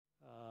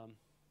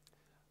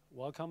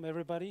Welcome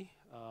everybody.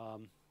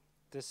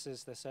 This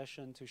is the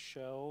session to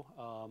show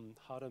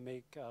how to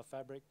make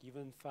Fabric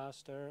even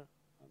faster,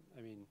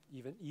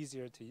 even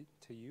easier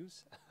to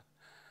use,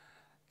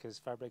 because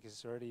Fabric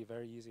is already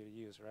very easy to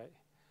use, right?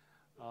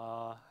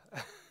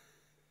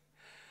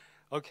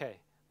 Okay,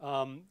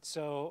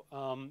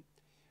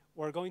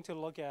 we're going to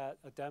look at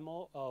a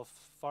demo of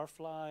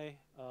FireFly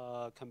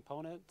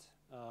component.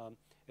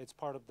 It's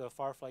part of the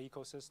FireFly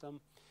ecosystem.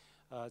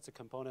 It's a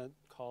component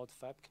called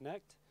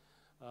FabConnect.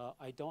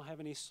 I don't have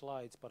any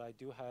slides, but I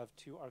do have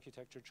two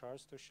architecture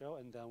charts to show,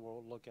 and then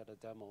we'll look at a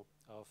demo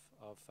of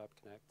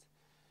FabConnect.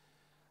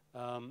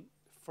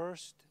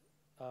 First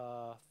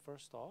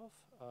off,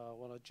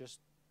 want to just,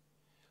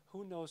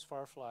 who knows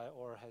FireFly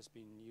or has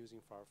been using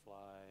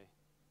FireFly?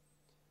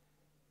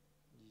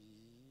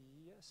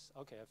 Yes,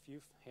 okay, a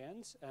few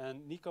hands.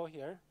 And Nico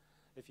here,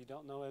 if you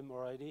don't know him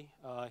already,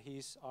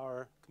 he's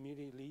our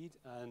community lead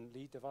and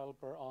lead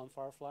developer on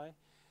FireFly.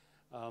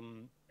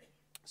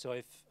 So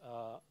if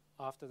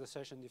after the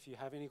session, if you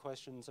have any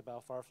questions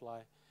about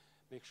FireFly,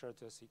 make sure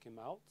to seek him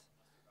out.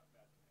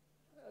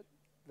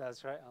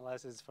 That's right,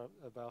 unless it's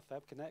about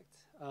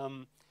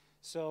FabConnect.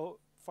 So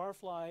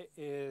FireFly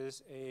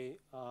is a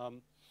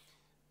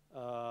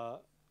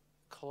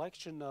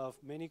collection of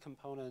many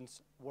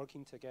components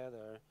working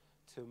together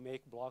to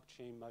make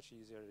blockchain much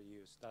easier to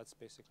use. That's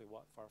basically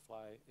what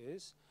FireFly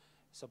is.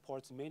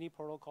 Supports many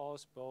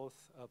protocols,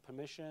 both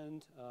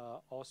permissioned,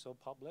 also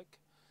public.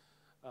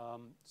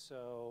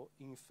 So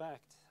in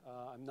fact,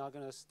 I'm not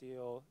going to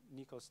steal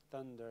Nico's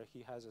thunder.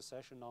 He has a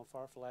session on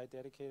FireFly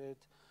dedicated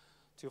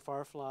to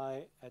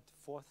FireFly at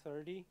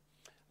 4:30,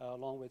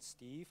 along with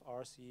Steve,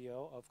 our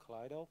CEO of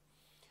Kaleido.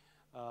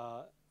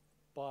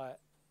 But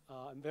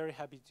I'm very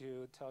happy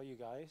to tell you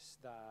guys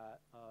that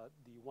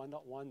the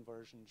 1.1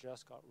 version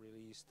just got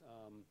released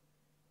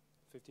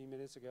 15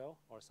 minutes ago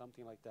or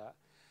something like that.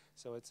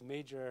 So it's a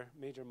major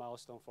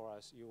milestone for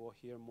us. You will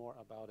hear more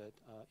about it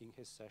in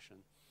his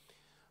session.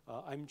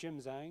 I'm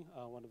Zhang,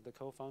 one of the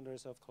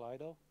co-founders of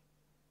Kaleido.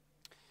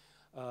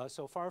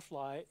 So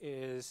FireFly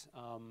is,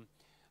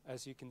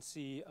 as you can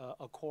see,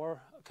 a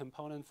core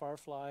component.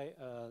 FireFly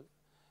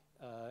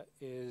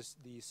is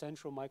the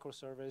central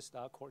microservice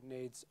that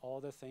coordinates all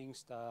the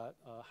things that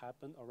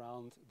happen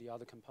around the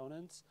other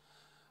components.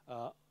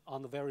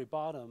 On the very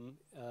bottom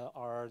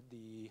are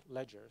the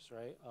ledgers,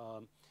 right?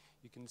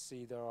 You can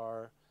see there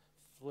are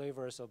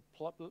flavors of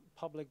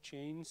public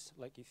chains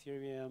like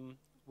Ethereum.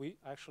 We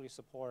actually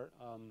support,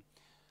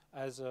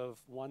 as of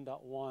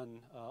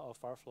 1.1 of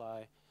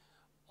FireFly,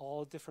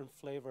 all different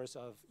flavors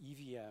of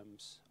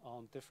EVMs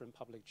on different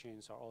public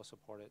chains are all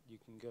supported. You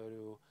can go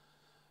to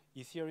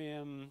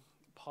Ethereum,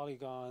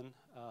 Polygon,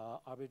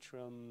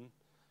 Arbitrum,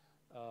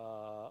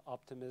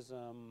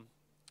 Optimism,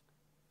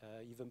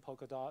 even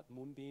Polkadot,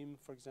 Moonbeam,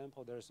 for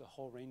example. There's a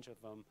whole range of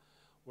them.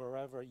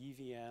 Wherever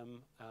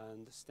EVM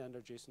and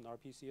standard JSON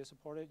RPC is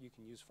supported, you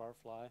can use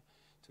FireFly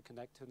to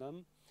connect to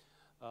them.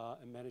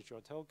 And manage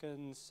your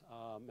tokens,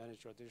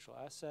 manage your digital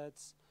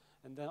assets.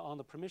 And then on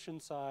the permission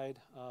side,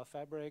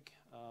 Fabric,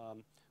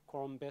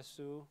 Quorum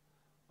Besu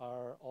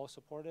are all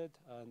supported,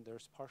 and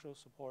there's partial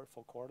support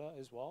for Corda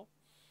as well.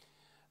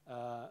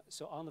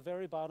 So on the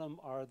very bottom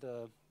are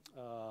the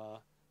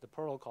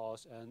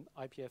protocols, and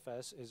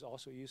IPFS is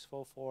also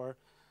useful for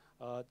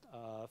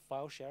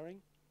file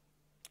sharing.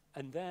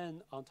 And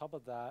then on top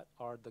of that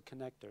are the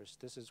connectors.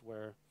 This is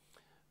where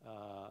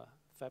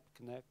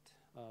FabConnect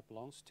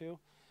belongs to.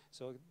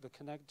 So the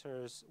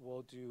connectors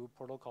will do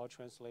protocol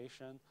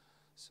translation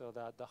so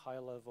that the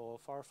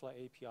high-level FireFly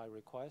API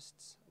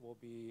requests will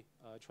be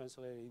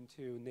translated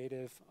into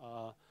native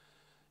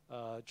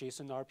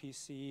JSON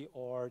RPC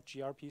or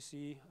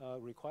gRPC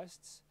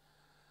requests,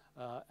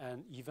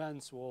 and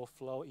events will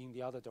flow in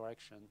the other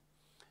direction.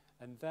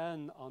 And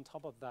then on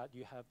top of that,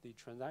 you have the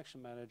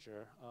transaction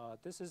manager.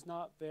 This is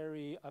not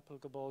very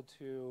applicable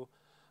to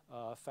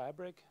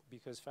Fabric,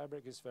 because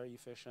Fabric is very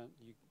efficient.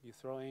 You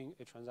throw in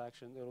a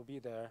transaction, it'll be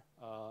there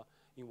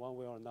in one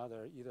way or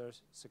another, either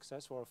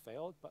successful or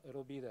failed, but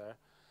it'll be there.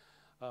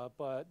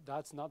 But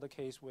that's not the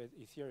case with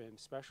Ethereum,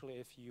 especially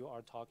if you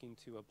are talking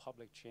to a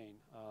public chain.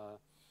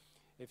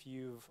 If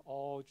you've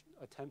all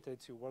attempted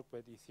to work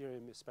with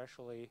Ethereum,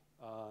 especially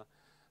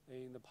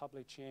in the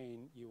public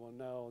chain, you will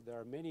know there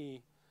are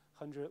many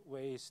hundred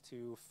ways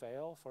to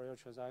fail for your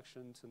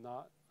transaction to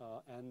not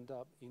end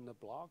up in the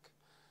block.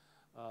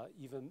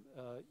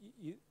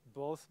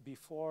 Both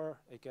before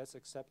it gets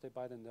accepted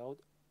by the node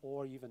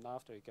or even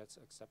after it gets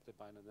accepted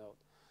by the node.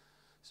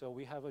 So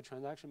we have a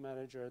transaction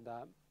manager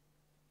that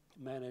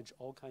manages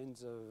all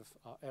kinds of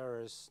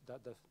errors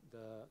that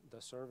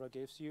the server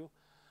gives you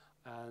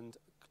and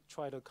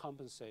try to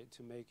compensate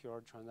to make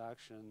your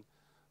transaction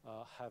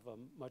have a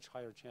much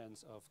higher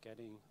chance of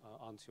getting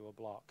onto a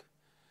block.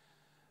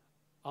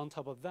 On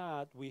top of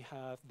that, we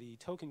have the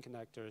token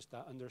connectors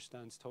that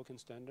understands token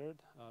standard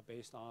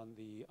based on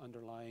the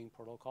underlying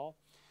protocol.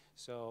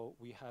 So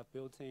we have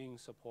built-in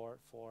support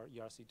for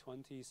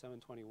ERC20,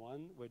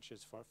 721, which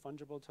is for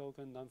fungible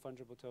token,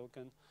 non-fungible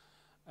token,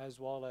 as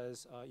well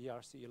as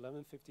ERC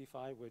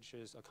 1155, which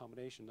is a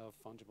combination of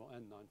fungible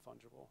and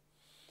non-fungible.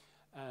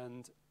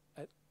 And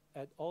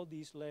at all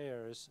these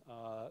layers,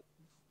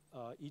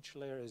 each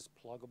layer is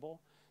pluggable.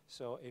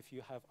 So if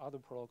you have other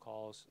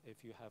protocols,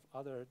 if you have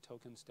other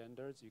token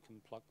standards, you can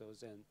plug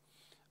those in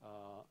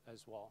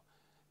as well.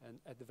 And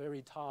at the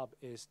very top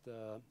is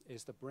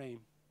the brain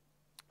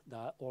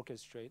that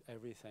orchestrates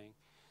everything.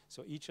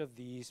 So each of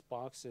these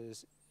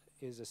boxes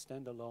is a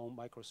standalone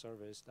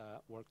microservice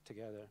that work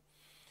together.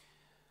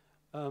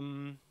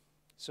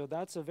 So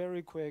that's a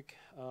very quick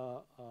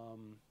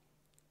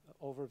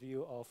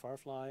overview of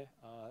FireFly.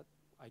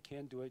 I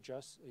can't do it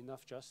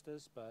enough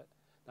justice, but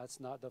that's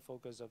not the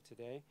focus of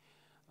today.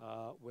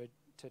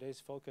 Today's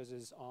focus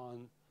is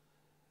on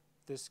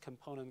this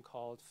component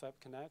called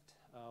FabConnect,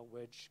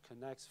 which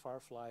connects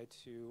FireFly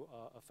to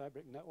a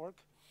Fabric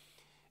network.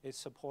 It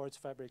supports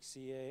Fabric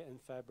CA and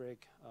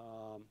Fabric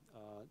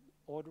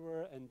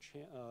orderer and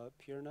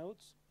peer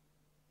nodes.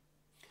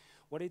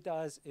 What it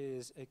does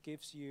is it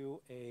gives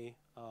you a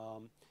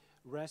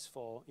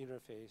RESTful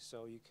interface,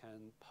 so you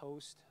can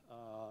post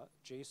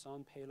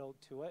JSON payload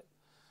to it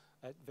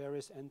at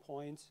various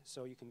endpoints,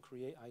 so you can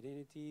create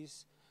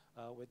identities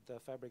with the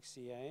Fabric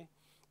CA,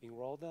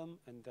 enroll them,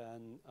 and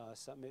then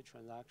submit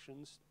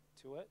transactions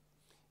to it.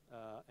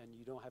 And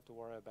you don't have to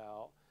worry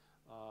about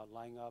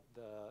lining up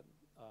the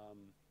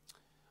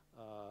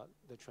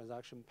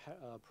transaction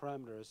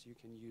parameters. You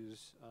can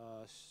use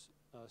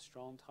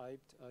strong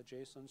typed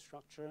JSON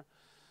structure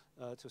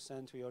to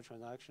send to your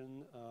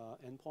transaction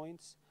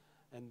endpoints.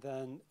 And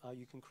then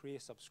you can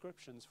create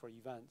subscriptions for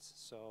events.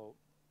 So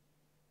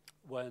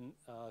when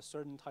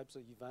certain types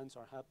of events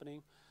are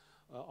happening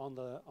on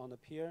the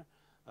peer,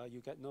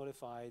 you get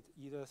notified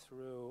either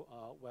through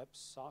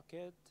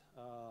WebSocket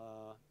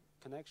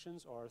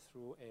connections or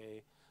through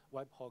a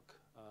webhook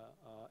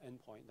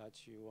endpoint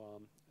that you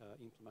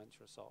implement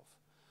yourself.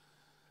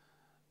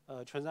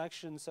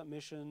 Transaction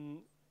submission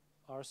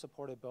are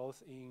supported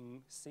both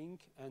in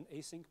sync and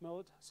async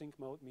mode. Sync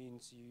mode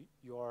means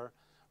your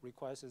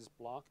request is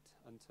blocked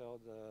until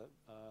the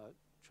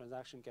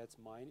transaction gets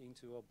mined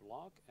into a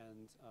block,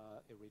 and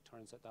it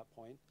returns at that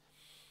point.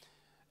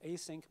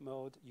 Async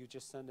mode, you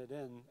just send it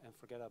in and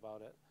forget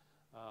about it.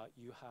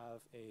 You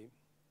have a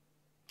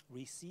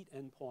receipt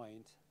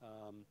endpoint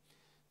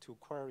to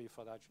query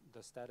for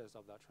the status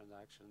of that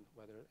transaction,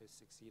 whether it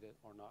succeeded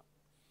or not.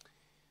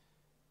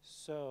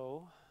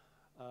 So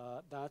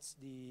that's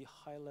the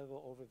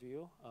high-level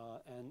overview,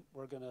 and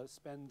we're going to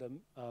spend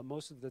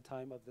most of the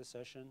time of this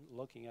session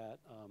looking at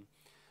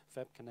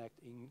FabConnect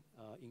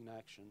in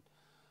action.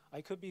 I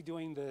could be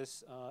doing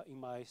this in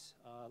my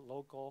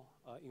local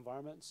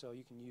environment, so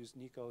you can use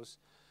Nico's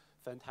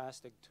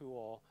fantastic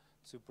tool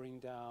to bring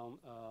down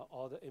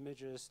all the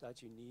images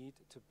that you need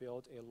to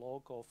build a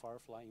local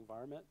FireFly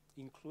environment,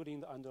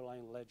 including the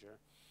underlying ledger.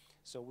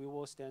 So we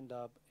will stand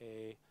up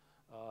a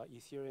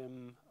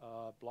Ethereum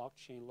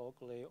blockchain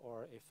locally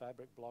or a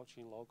Fabric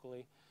blockchain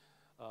locally.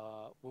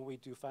 When we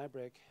do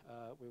Fabric,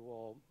 we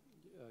will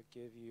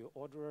give you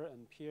orderer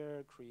and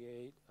peer,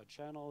 create a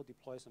channel,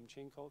 deploy some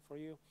chain code for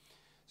you.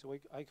 So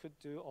I could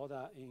do all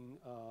that in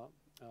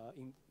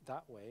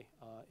that way,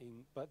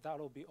 but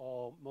that'll be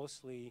all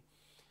mostly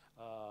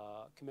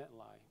command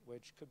line,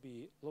 which could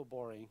be a little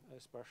boring,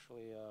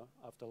 especially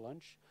after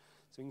lunch.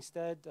 So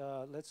instead,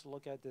 let's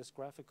look at this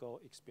graphical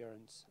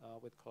experience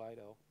with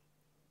Kaleido.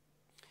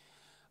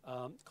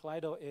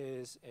 Kaleido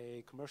is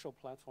a commercial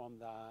platform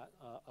that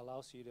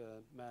allows you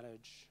to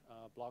manage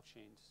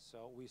blockchains.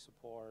 So we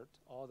support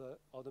all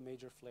the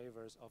major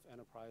flavors of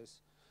enterprise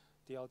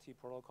DLT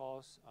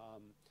protocols.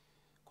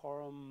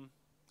 Quorum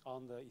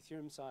on the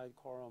Ethereum side,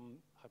 Quorum,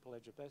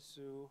 Hyperledger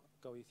Besu,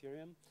 Go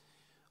Ethereum,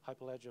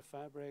 Hyperledger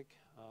Fabric,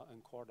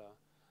 and Corda.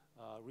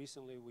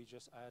 Recently, we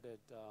just added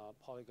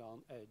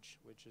Polygon Edge,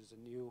 which is a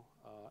new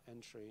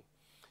entry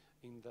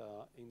in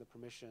the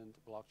permissioned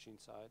blockchain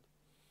side.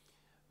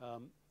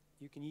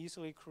 You can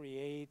easily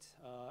create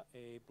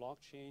a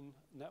blockchain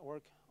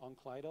network on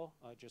Kaleido.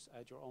 Just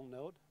add your own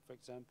node. For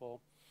example,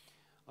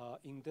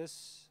 in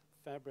this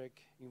Fabric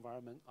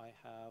environment, I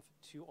have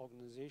 2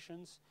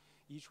 organizations.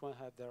 Each one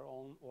have their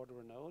own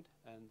orderer node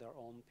and their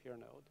own peer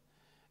node,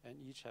 and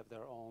each have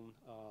their own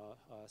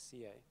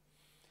CA.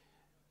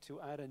 To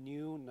add a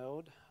new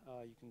node,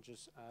 you can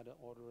just add an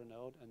orderer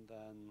node and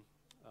then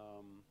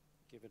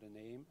give it a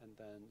name, and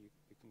then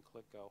you can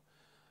click go.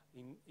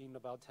 In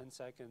about 10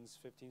 seconds,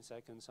 15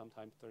 seconds,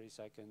 sometimes 30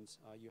 seconds,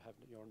 you have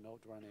your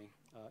node running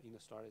in the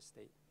started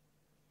state.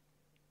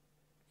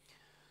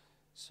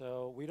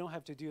 So we don't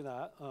have to do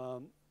that.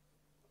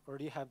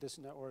 Already have this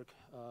network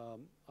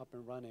up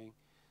and running.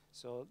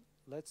 So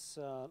let's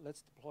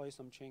deploy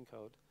some chain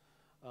code.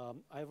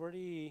 I've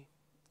already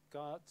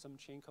got some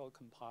chain code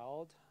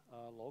compiled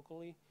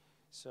locally.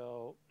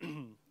 So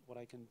what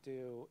I can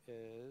do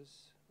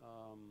is,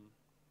 let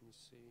me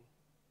see.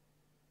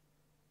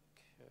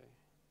 Okay,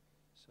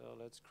 so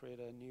let's create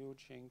a new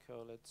chain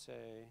code. Let's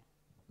say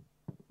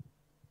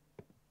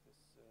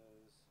this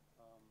is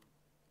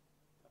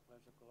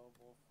Hyperledger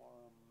Global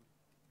Forum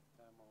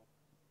demo,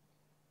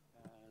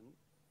 and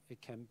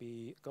it can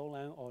be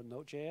Golang or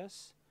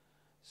Node.js.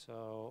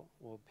 So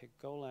we'll pick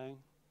Golang.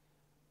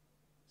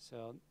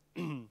 So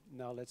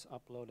now let's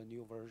upload a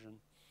new version.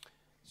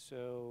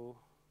 So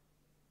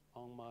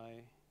on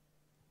my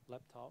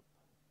laptop,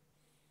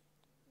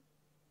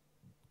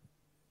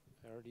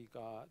 I already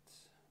got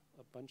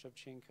a bunch of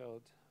chain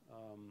code.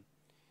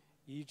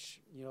 Each,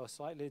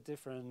 slightly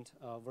different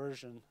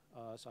version.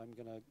 So I'm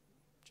gonna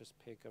just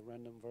pick a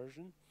random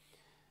version.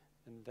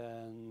 And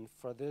then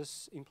for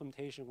this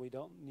implementation, we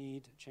don't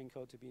need chain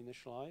code to be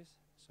initialized.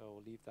 So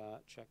we'll leave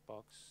that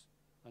checkbox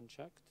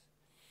unchecked.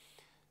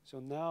 So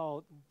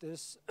now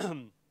this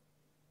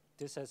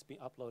this has been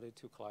uploaded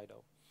to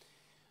Kaleido.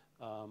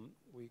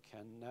 We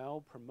can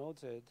now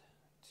promote it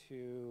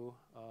to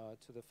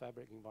the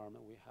Fabric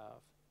environment we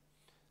have.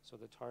 So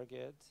the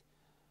target,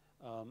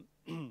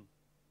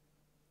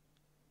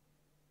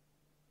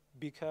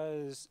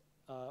 because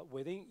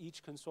within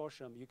each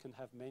consortium, you can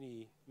have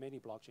many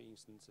blockchain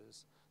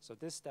instances. So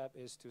this step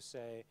is to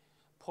say,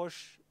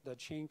 push the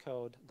chain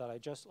code that I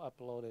just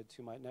uploaded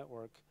to my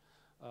network,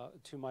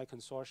 to my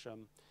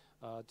consortium,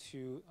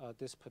 to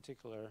this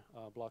particular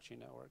blockchain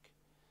network.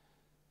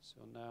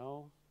 So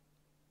now,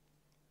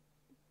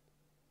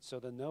 so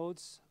the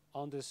nodes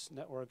on this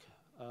network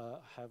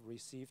have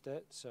received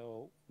it.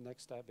 So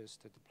next step is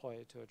to deploy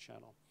it to a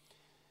channel.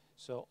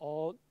 So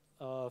all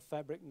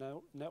Fabric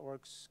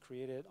networks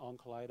created on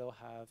Kaleido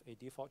have a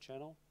default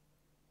channel.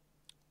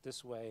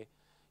 This way,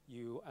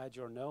 you add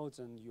your nodes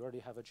and you already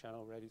have a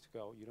channel ready to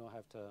go. You don't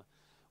have to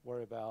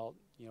worry about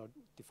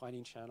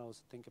defining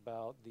channels, think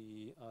about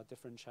the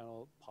different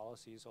channel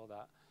policies, all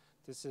that.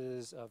 This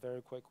is a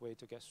very quick way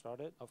to get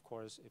started. Of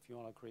course, if you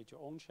want to create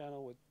your own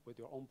channel with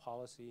your own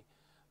policy,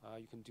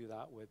 you can do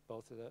that with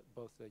both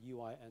the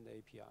UI and the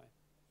API.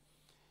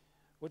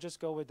 We'll just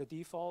go with the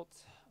default,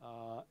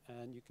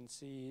 and you can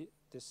see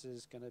this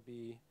is going to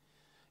be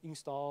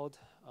installed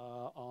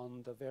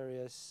on the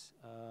various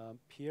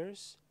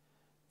peers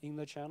in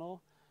the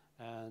channel,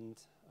 and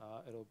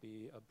it'll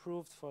be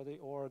approved for the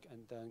org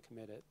and then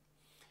committed.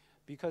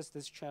 Because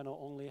this channel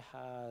only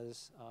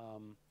has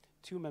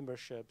 2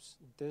 memberships,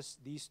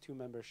 these 2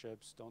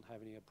 memberships don't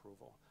have any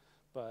approval.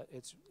 But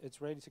it's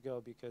ready to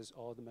go because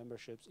all the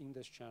memberships in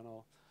this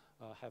channel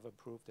have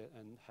approved it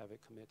and have it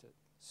committed.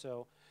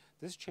 So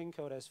this chain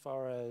code, as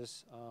far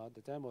as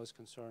the demo is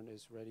concerned,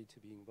 is ready to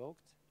be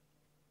invoked.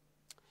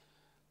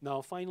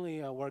 Now,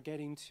 finally, we're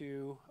getting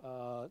to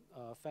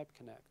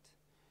FabConnect.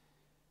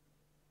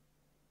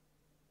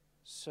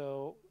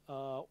 So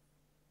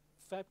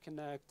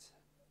FabConnect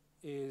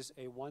is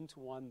a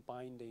one-to-one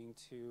binding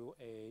to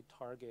a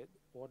target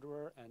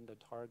orderer and a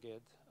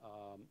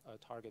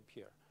target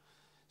peer.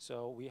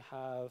 So we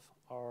have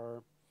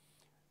our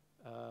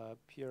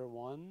peer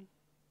 1.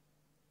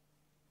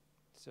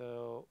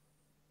 So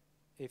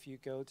if you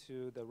go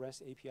to the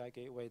REST API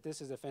gateway, this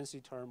is a fancy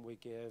term we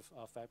give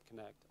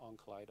FabConnect on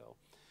Kaleido.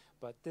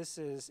 But this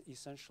is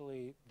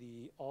essentially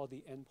all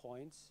the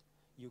endpoints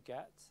you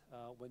get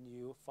when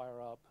you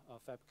fire up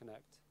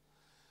FabConnect.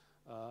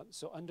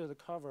 So under the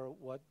cover,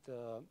 what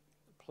the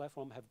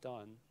platform have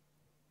done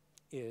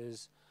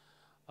is,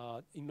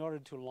 in order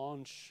to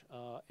launch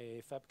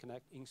a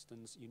FabConnect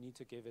instance, you need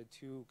to give it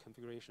 2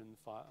 configuration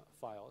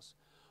files.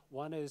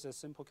 One is a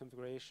simple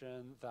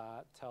configuration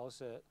that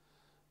tells it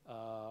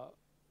a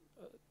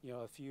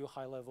few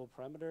high-level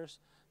parameters,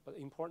 but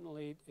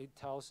importantly, it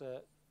tells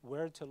it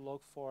where to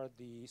look for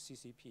the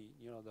CCP,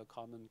 the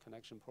common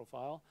connection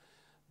profile,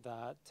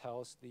 that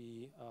tells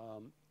the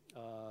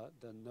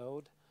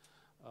node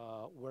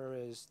where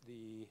is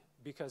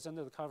because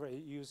under the cover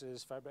it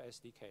uses Fabric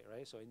SDK,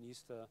 right? So it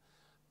needs to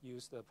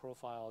use the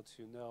profile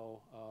to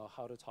know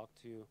how to talk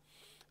to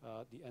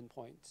the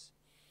endpoints.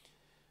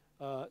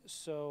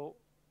 So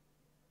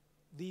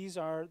these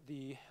are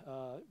the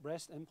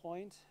REST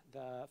endpoint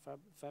that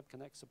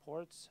FabConnect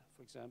supports.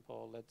 For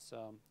example, let's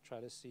try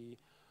to see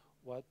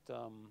what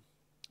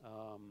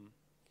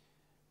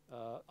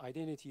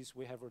identities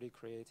we have already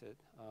created.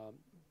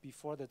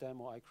 Before the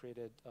demo, I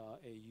created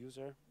a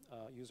user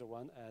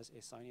 1 as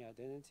a signing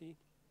identity.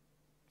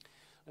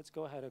 Let's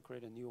go ahead and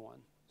create a new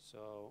one.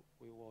 So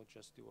we will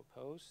just do a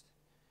post,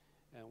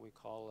 and we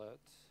call it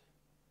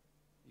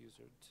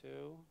user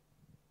 2.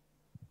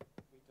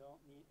 We don't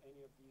need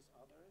any of these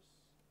others.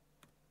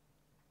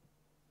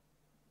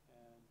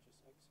 And just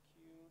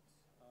execute.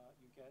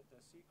 You get the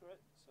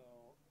secret,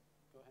 so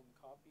go ahead and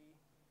copy.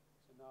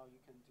 So now you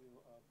can do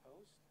a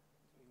post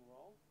to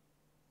enroll.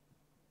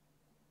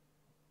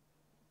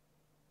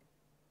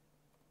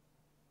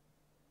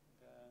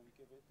 Then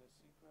give it the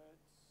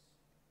secrets.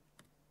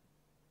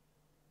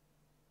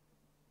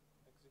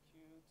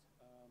 Execute.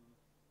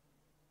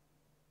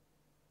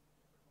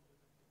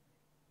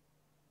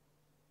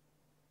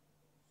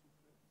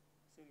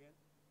 Say it again.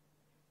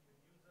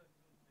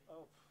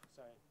 Oh,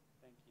 sorry.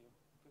 Thank you.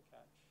 Good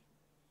catch.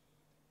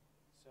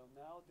 So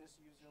now this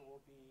user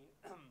will be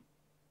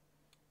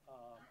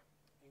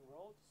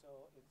enrolled.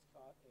 So it's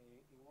got a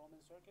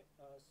enrollment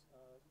certificate,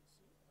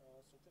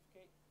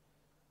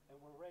 and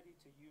we're ready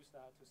to use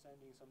that to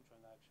send in some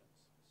transactions.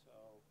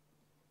 So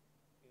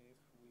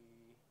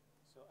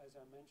as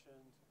I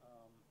mentioned,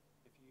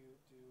 if you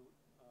do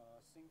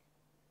sync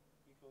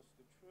equals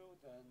to true,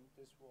 then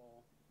this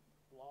will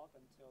block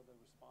until the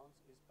response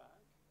is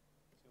back.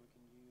 So we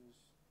can use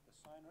the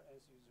signer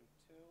as user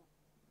 2.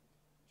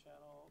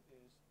 Channel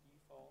is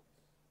default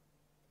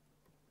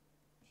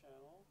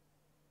channel.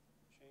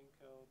 Chain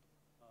code,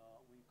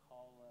 we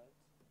call it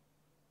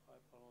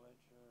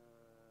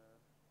Hyperledger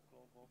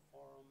global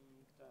forum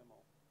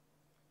demo.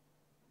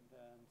 And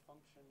then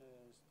function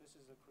is, this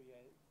is a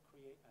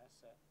create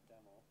asset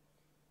demo.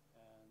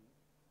 And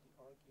the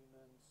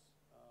arguments,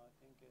 I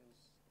think,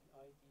 is the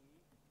ID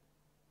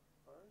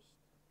first,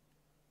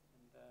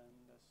 and then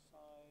the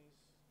size,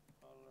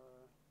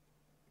 color,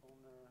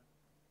 owner,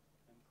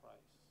 and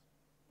price,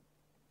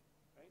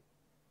 right?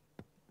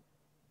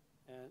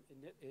 And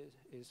init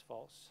is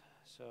false.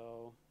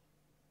 So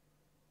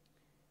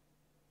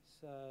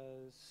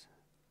says,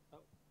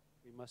 oh,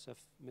 we must have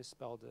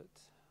misspelled it.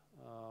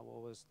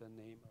 What was the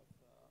name of?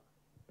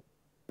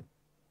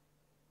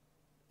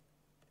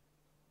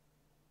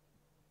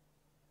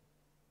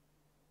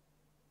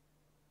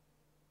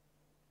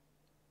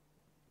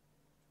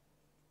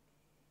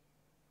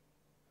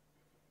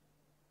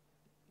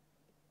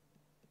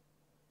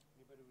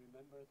 Anybody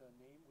remember the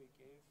name we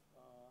gave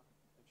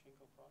the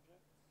Chinko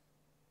project?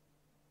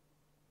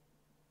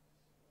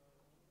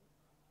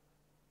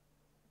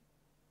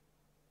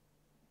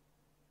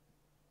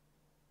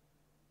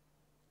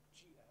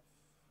 GF,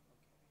 okay.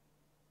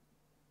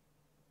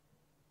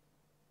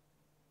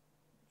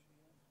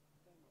 GF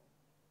demo.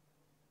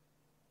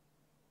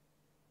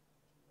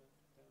 GF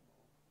demo.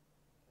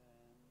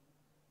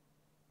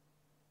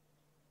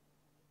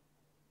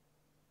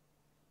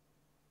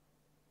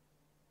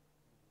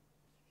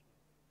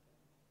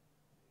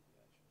 Then maybe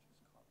I should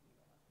just copy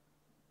that.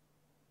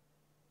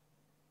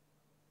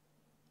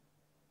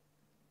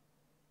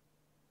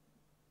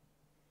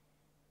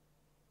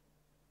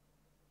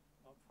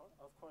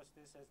 Of course,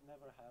 this has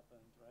never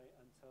happened, right?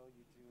 Until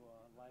you do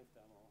a live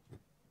demo. Is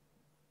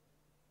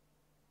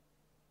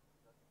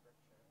that the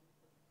correct channel?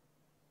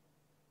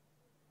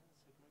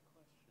 That's a great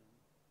question.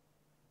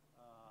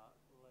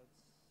 Let's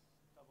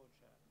double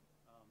check.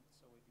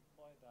 So we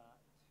deploy that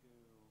to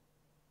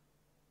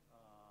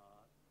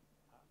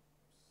apps,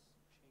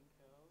 chain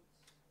codes,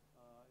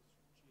 it's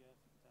GF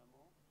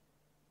demo,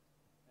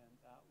 and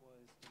that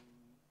was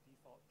in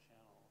default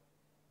channel.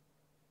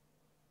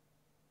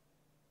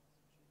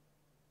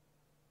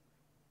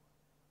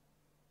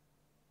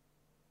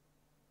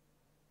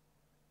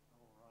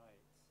 All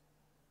right.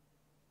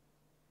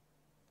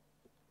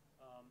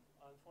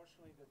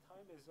 Unfortunately, the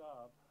time is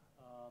up,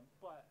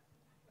 but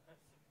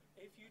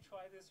if you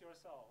try this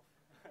yourself,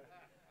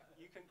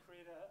 you can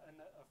create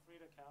a free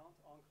account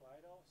on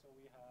Kaleido. So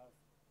we have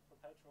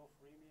perpetual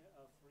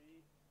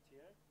free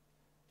tier.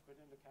 Create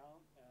an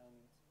account and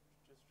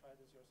just try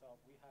this yourself.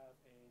 We have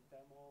a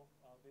demo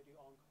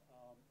video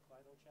on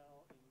Kaleido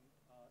channel in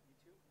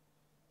YouTube.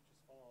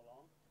 Just follow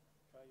along.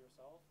 Try it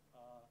yourself.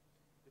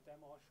 The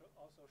demo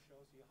also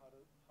shows you how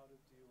to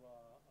do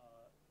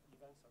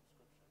event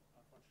subscription.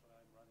 Unfortunately,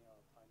 I'm running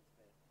out of time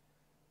today.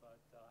 But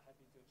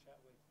happy to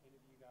chat with any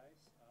of you guys,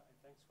 and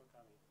thanks for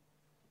coming.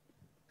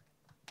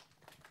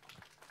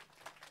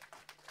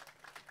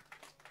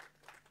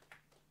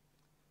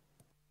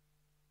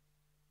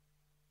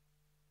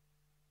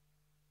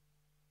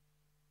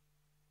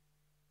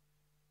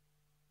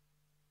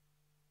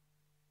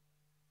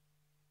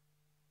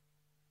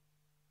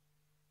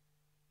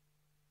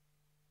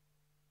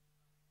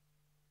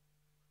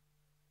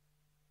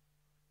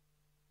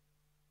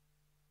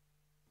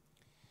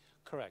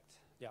 Correct,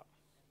 yeah.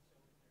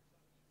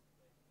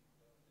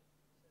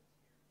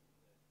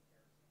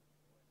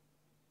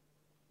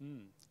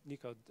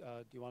 Nico,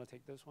 do you want to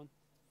take this one?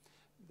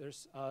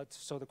 There's,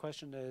 so the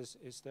question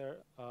is there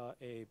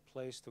a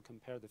place to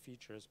compare the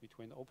features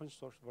between the open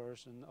source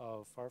version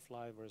of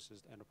FireFly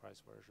versus the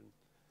enterprise version?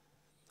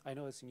 I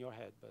know it's in your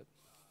head, but.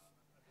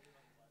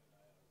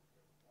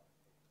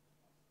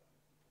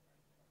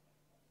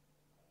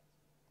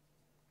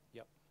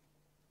 Yep.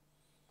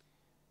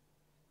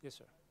 Yes,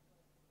 sir.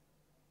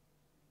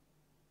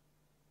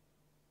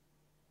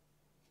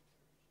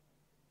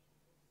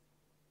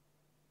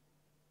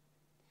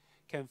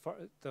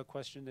 The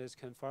question is,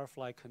 can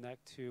FireFly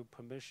connect to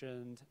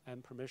permissioned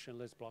and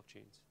permissionless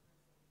blockchains?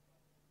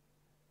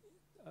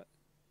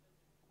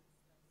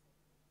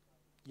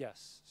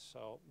 Yes.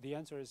 So the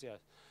answer is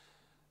yes.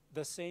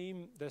 The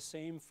same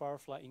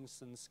FireFly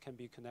instance can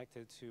be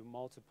connected to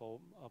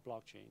multiple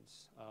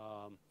blockchains.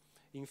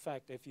 In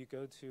fact, if you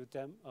go to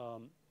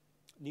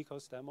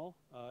Nico's demo,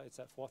 it's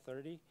at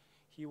 4:30.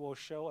 He will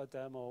show a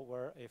demo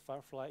where a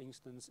FireFly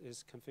instance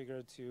is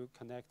configured to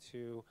connect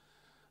to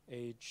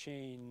a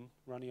chain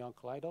running on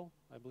Kaleido,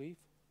 I believe.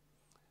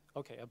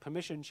 Okay, a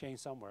permission chain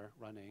somewhere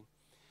running,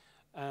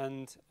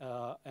 and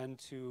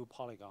to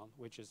Polygon,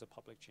 which is a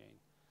public chain.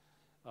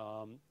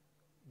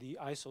 The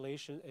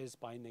isolation is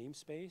by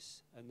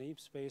namespace. A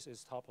namespace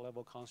is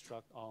top-level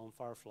construct on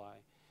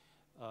FireFly.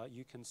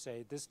 You can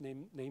say this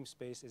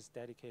namespace is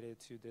dedicated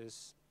to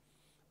this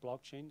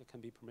blockchain. It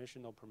can be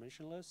permission or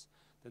permissionless.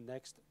 The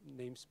next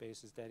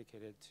namespace is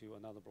dedicated to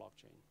another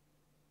blockchain.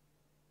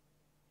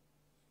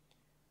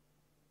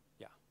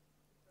 Yeah.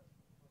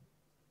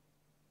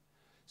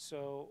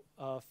 So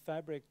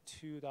Fabric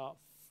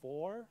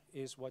 2.4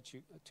 is what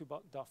you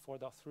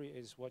 2.4.3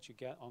 is what you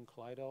get on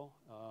Kaleido.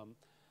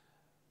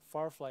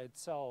 FireFly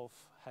itself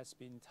has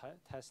been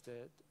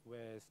tested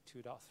with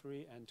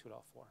 2.3 and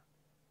 2.4.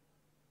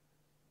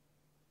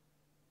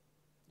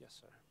 Yes,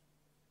 sir.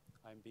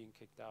 I'm being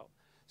kicked out.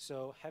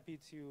 So happy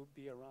to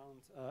be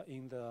around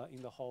in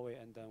the hallway,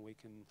 and then we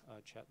can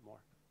chat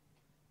more.